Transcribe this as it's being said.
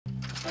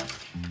Can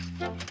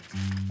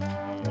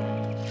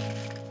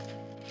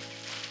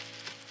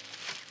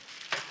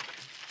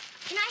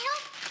I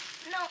help?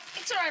 No,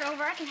 it's all right,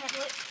 Oliver. I can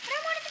handle it. But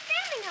I'm one of the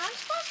family now. I'm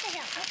supposed to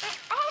help.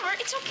 Oliver,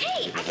 it's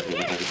okay. I can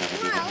get it.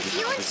 Well, if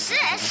you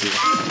insist.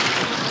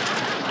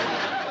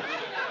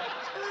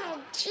 Oh,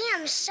 gee,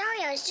 I'm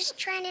sorry. I was just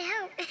trying to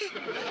help.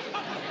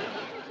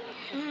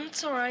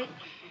 It's all right.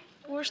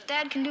 The worst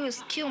Dad can do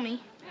is kill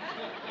me.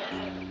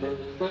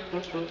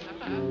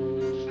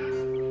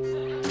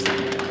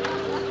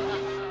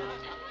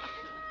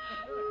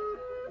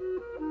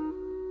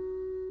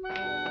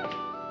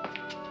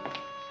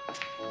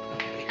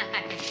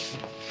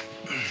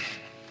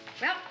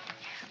 Well,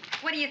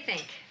 what do you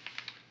think?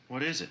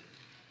 What is it?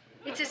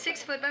 It's a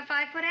 6 foot by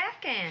 5 foot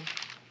Afghan.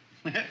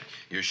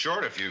 You're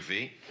short a few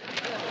feet.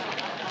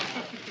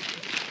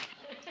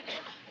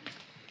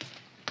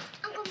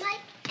 Uncle Mike,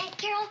 Aunt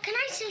Carol, can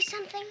I say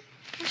something?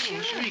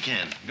 Sure you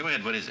can. Go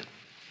ahead. What is it?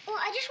 Well,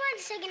 I just wanted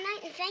to say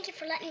goodnight and thank you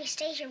for letting me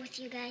stay here with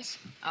you guys.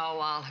 Oh,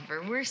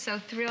 Oliver, we're so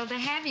thrilled to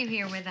have you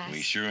here with us.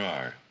 We sure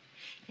are.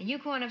 Now, you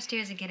go on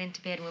upstairs and get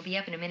into bed. We'll be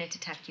up in a minute to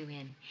tuck you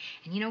in.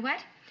 And you know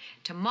what?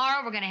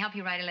 Tomorrow we're going to help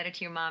you write a letter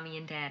to your mommy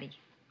and daddy.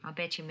 I'll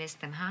bet you miss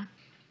them, huh?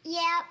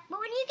 Yeah, but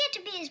when you get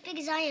to be as big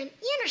as I am,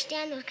 you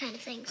understand those kind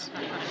of things.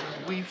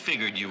 We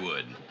figured you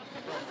would.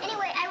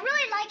 Anyway, I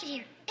really like it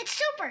here. It's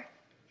super.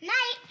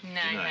 Night.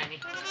 Night, Night. honey.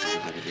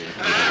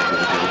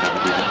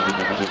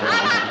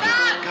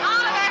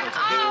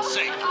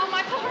 Sake. Oh,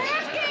 my poor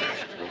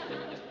Afghan!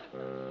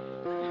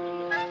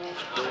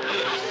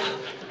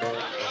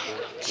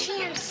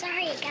 Gee, I'm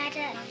sorry it got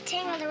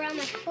tangled around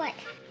my foot.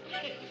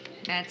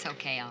 That's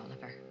okay,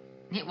 Oliver.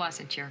 It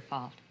wasn't your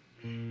fault.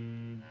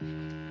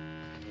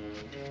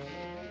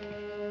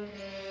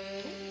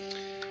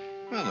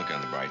 Well, look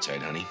on the bright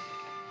side, honey.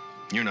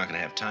 You're not going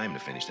to have time to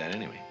finish that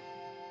anyway.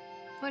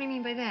 What do you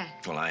mean by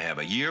that? Well, I have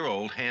a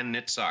year-old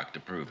hand-knit sock to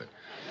prove it.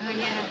 Oh,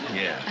 yeah?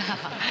 Yeah.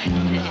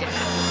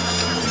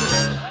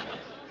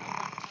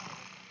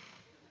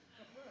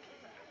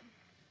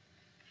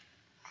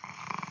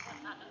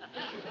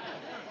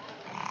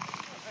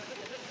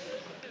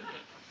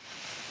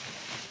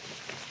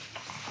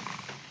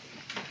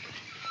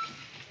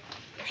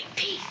 Hey,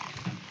 Pete.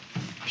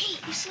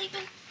 Pete, you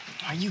sleeping?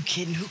 Are you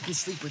kidding? Who can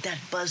sleep with that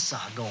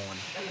buzzsaw going?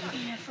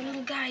 Yeah, for a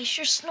little guy, he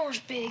sure snores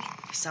big.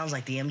 Sounds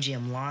like the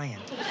MGM Lion.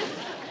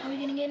 How are we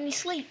gonna get any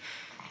sleep?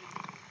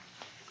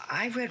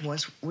 I read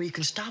once where you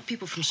can stop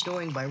people from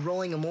snoring by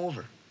rolling them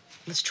over.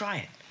 Let's try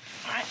it.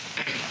 All right.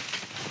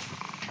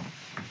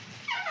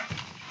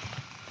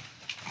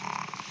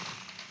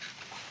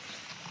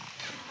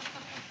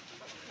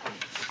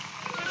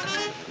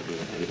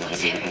 Let's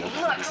see how it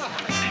looks.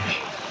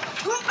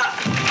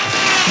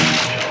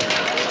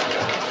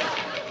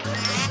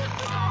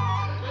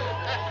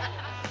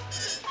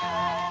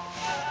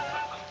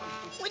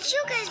 Would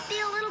you guys be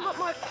a little bit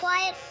more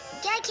quiet?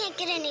 Dad can't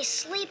get any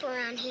sleep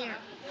around here.